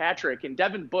Fitzpatrick and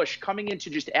Devin Bush, coming in to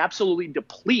just absolutely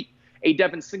deplete a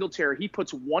Devin Singletary. He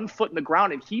puts one foot in the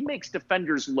ground and he makes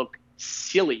defenders look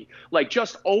silly, like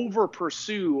just over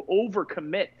pursue, over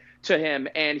commit to him,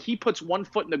 and he puts one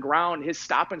foot in the ground. His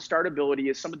stop and start ability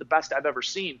is some of the best I've ever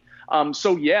seen.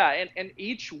 So yeah, and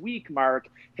each week, Mark,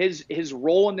 his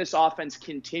role in this offense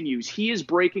continues. He is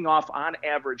breaking off on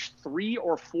average 3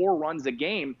 or 4 runs a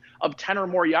game of 10 or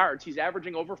more yards. He's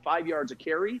averaging over 5 yards a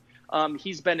carry.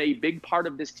 He's been a big part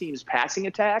of this team's passing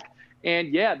attack.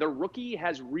 And yeah, the rookie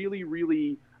has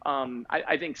really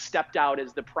I think stepped out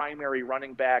as the primary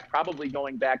running back, probably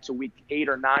going back to week 8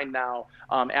 or 9 now,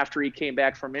 after he came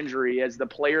back from injury, as the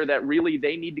player that really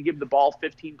they need to give the ball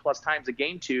 15 plus times a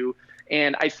game to.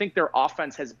 And I think their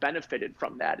offense has benefited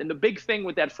from that. And the big thing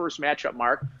with that first matchup,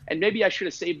 Mark, and maybe I should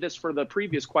have saved this for the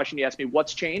previous question you asked me,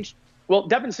 what's changed? Well,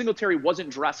 Devin Singletary wasn't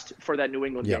dressed for that New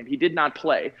England game. He did not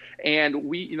play. And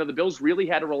the Bills really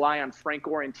had to rely on Frank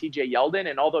Gore and TJ Yeldon.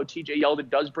 And although TJ Yeldon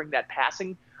does bring that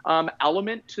passing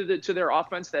element to their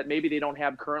offense that maybe they don't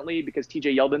have currently, because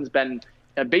TJ Yeldon's been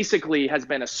basically has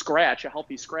been a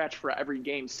healthy scratch for every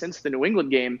game since the New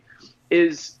England game,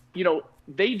 is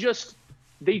they just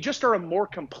are a more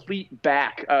complete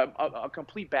a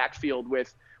complete backfield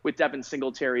with Devin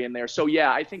Singletary in there. So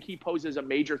yeah, I think he poses a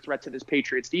major threat to this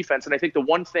Patriots defense. And I think the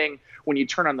one thing when you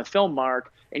turn on the film,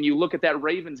 Mark, and you look at that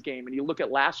Ravens game and you look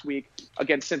at last week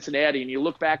against Cincinnati and you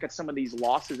look back at some of these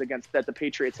losses that the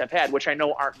Patriots have had, which I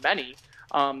know aren't many,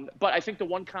 but I think the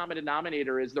one common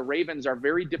denominator is the Ravens are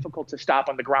very difficult to stop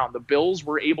on the ground. The Bills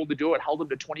were able to do it, held them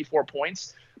to 24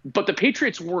 points, but the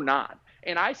Patriots were not.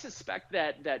 And I suspect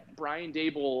that Brian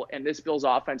Daboll and this Bills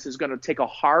offense is going to take a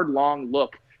hard, long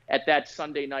look at that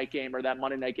Sunday night game or that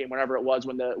Monday night game, whenever it was,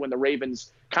 when the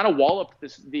Ravens kind of walloped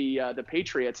the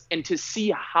Patriots, and to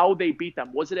see how they beat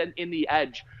them. Was it in the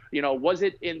edge? Was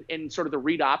it in sort of the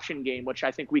read option game, which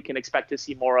I think we can expect to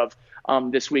see more of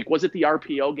this week? Was it the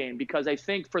RPO game? Because I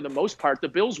think for the most part, the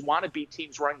Bills want to beat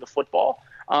teams running the football,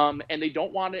 and they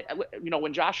don't want to.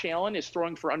 When Josh Allen is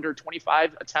throwing for under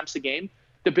 25 attempts a game,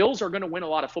 the Bills are going to win a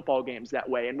lot of football games that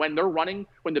way. And when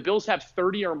the Bills have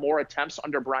 30 or more attempts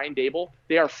under Brian Daboll,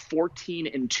 they are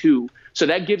 14-2. So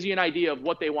that gives you an idea of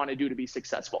what they want to do to be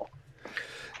successful.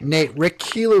 Nate, Rick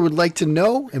Keeler would like to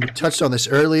know, and we touched on this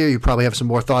earlier, you probably have some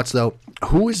more thoughts though,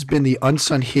 who has been the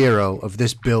unsung hero of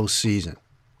this Bills season?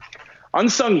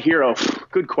 Unsung hero?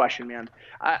 Good question, man.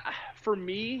 For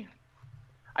me,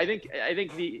 I think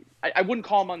I wouldn't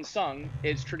call him unsung.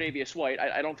 It's Tre'Davious White.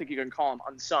 I don't think you can call him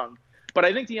unsung. But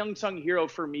I think the unsung hero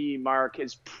for me, Mark,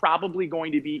 is probably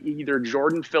going to be either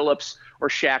Jordan Phillips or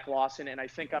Shaq Lawson, and I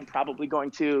think I'm probably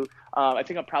going to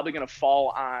fall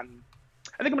on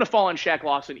Shaq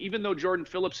Lawson, even though Jordan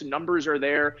Phillips' numbers are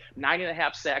there.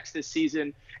 9.5 sacks this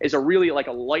season is a really like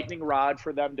a lightning rod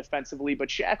for them defensively. But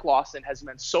Shaq Lawson has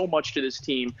meant so much to this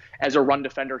team as a run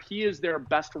defender. He is their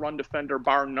best run defender,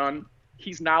 bar none.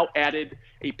 He's now added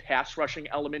a pass rushing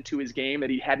element to his game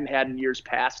that he hadn't had in years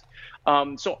past.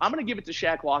 So I'm going to give it to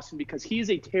Shaq Lawson because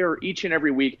he's a terror each and every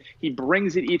week. He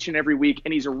brings it each and every week,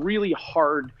 and he's a really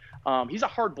hard he's a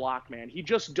hard block, man. He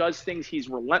just does things. He's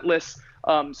relentless.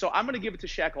 So I'm going to give it to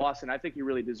Shaq Lawson. I think he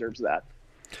really deserves that.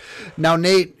 Now,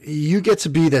 Nate, you get to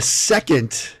be the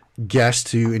second guest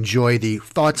to enjoy the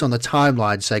Thoughts on the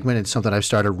Timeline segment. It's something I've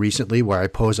started recently where I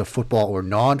pose a football or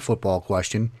non-football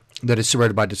question that is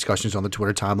surrounded by discussions on the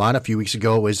Twitter timeline. A few weeks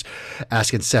ago, it was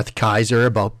asking Seth Kaiser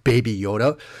about Baby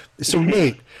Yoda. So,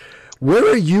 Nate, where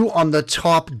are you on the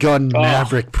Top Gun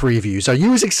Maverick previews? Are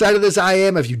you as excited as I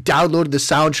am? Have you downloaded the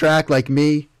soundtrack like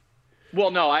me? Well,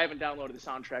 no, I haven't downloaded the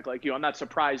soundtrack like you. I'm not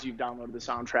surprised you've downloaded the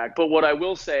soundtrack. But what I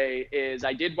will say is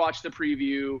I did watch the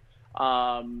preview.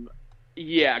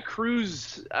 Yeah,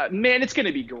 Cruise, man, it's going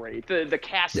to be great. The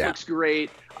cast looks great.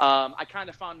 I kind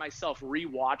of found myself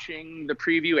rewatching the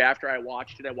preview after I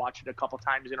watched it. I watched it a couple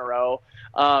times in a row.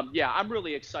 Yeah, I'm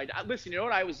really excited. Listen, you know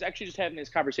what? I was actually just having this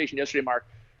conversation yesterday, Mark.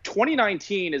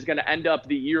 2019 is going to end up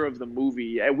the year of the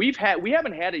movie. And we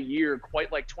haven't had a year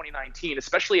quite like 2019,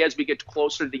 especially as we get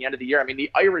closer to the end of the year. I mean, The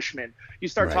Irishman, you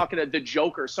start talking to The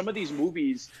Joker, some of these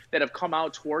movies that have come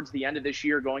out towards the end of this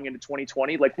year going into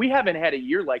 2020, like we haven't had a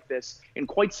year like this in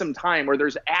quite some time where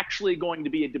there's actually going to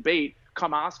be a debate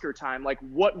come Oscar time, like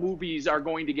what movies are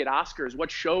going to get Oscars, what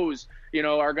shows,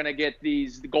 are going to get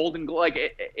these golden, like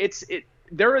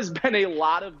there has been a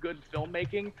lot of good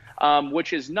filmmaking,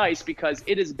 which is nice because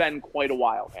it has been quite a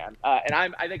while, man. And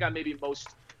I think I'm maybe most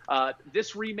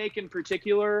this remake in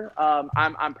particular.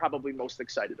 I'm probably most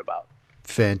excited about.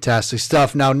 Fantastic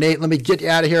stuff. Now, Nate, let me get you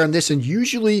out of here on this. And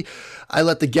usually I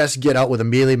let the guests get out with a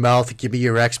mealy mouth, give me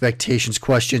your expectations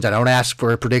questions. I don't ask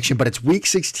for a prediction, but it's week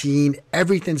 16.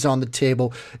 Everything's on the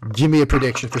table. Give me a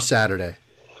prediction for Saturday.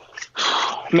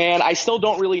 Man, I still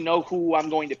don't really know who I'm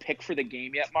going to pick for the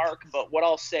game yet, Mark. But what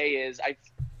I'll say is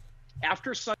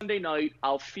after Sunday night,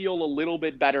 I'll feel a little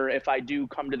bit better if I do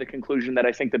come to the conclusion that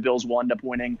I think the Bills will end up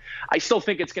winning. I still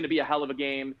think it's going to be a hell of a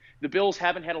game. The Bills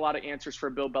haven't had a lot of answers for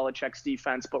Bill Belichick's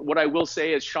defense, but what I will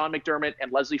say is Sean McDermott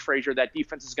and Leslie Frazier, that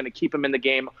defense is going to keep them in the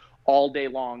game all day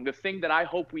long. The thing that I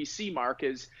hope we see, Mark,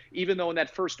 is even though in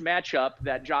that first matchup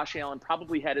that Josh Allen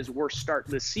probably had his worst start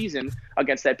this season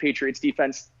against that Patriots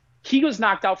defense, he was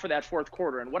knocked out for that fourth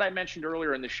quarter. And what I mentioned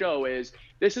earlier in the show is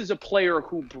this is a player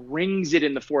who brings it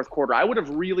in the fourth quarter. I would have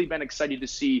really been excited to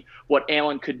see what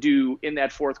Allen could do in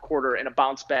that fourth quarter and a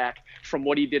bounce back from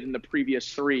what he did in the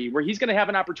previous three, where he's going to have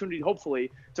an opportunity, hopefully,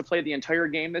 to play the entire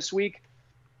game this week.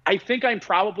 I think I'm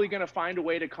probably going to find a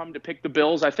way to come to pick the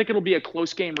Bills. I think it'll be a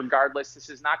close game regardless.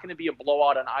 This is not going to be a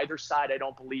blowout on either side, I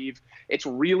don't believe. It's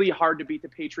really hard to beat the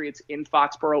Patriots in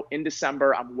Foxborough in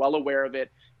December. I'm well aware of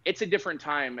it. It's a different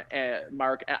time,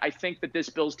 Mark. I think that this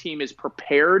Bills team is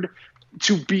prepared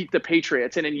to beat the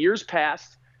Patriots. And in years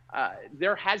past,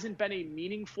 there hasn't been a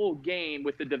meaningful game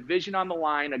with the division on the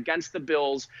line against the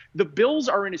Bills. The Bills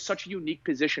are in such a unique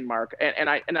position, Mark.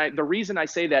 And the reason I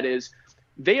say that is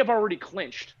they have already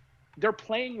clinched. They're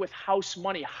playing with house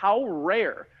money. How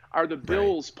rare are the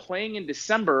Bills playing in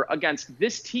December against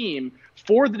this team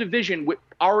for the division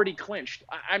already clinched?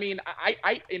 I mean,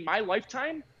 I in my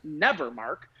lifetime, never,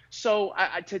 Mark. So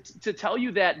to tell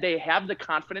you that they have the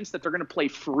confidence that they're going to play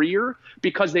freer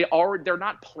because they're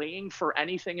not playing for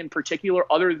anything in particular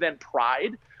other than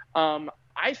pride.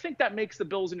 I think that makes the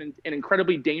Bills an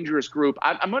incredibly dangerous group.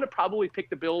 I'm going to probably pick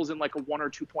the Bills in like a 1 or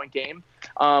 2 point game.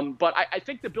 But I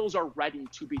think the Bills are ready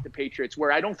to beat the Patriots,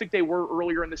 where I don't think they were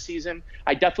earlier in the season.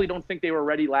 I definitely don't think they were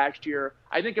ready last year.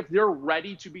 I think if they're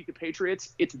ready to beat the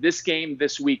Patriots, it's this game,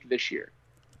 this week, this year.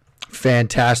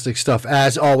 Fantastic stuff.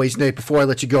 As always, Nate, before I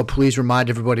let you go, please remind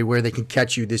everybody where they can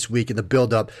catch you this week in the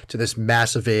build-up to this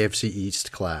massive AFC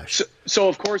East clash. So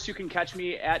of course, you can catch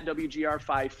me at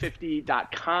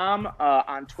WGR550.com,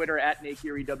 on Twitter at Nate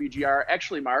Geary WGR.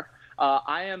 Actually, Mark,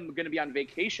 I am going to be on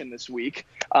vacation this week,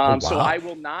 so I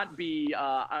will not be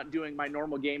doing my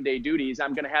normal game day duties.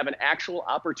 I'm going to have an actual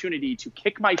opportunity to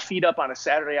kick my feet up on a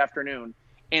Saturday afternoon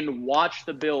and watch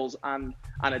the Bills on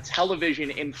a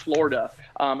television in Florida.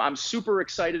 I'm super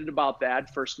excited about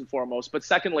that, first and foremost. But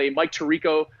secondly, Mike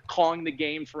Tirico calling the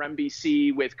game for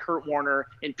NBC with Kurt Warner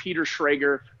and Peter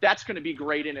Schrager. That's going to be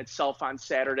great in itself on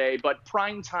Saturday. But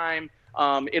prime time,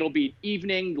 it'll be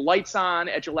evening, lights on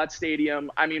at Gillette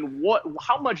Stadium. I mean,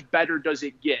 how much better does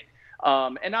it get?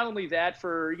 And not only that,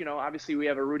 for, obviously we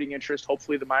have a rooting interest.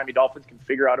 Hopefully the Miami Dolphins can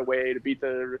figure out a way to beat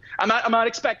I'm not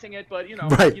expecting it, but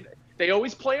right. They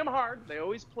always play them hard. They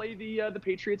always play the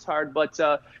Patriots hard. But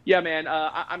yeah, man,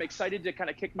 I'm excited to kind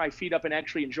of kick my feet up and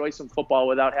actually enjoy some football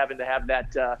without having to have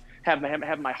that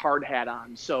have my hard hat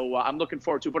on. So I'm looking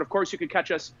forward to it. But of course, you can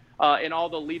catch us in all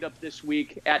the lead up this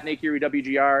week at Nate Geary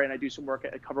WGR, and I do some work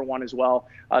at Cover One as well,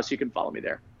 so you can follow me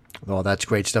there. Oh, that's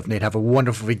great stuff, Nate. Have a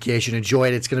wonderful vacation. Enjoy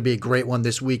it. It's going to be a great one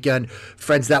this weekend.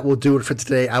 Friends, that will do it for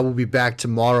today. I will be back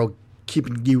tomorrow,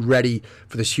 keeping you ready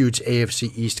for this huge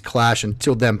AFC East clash.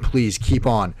 Until then, please keep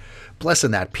on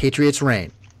blessing that Patriots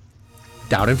reign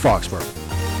down in Foxborough.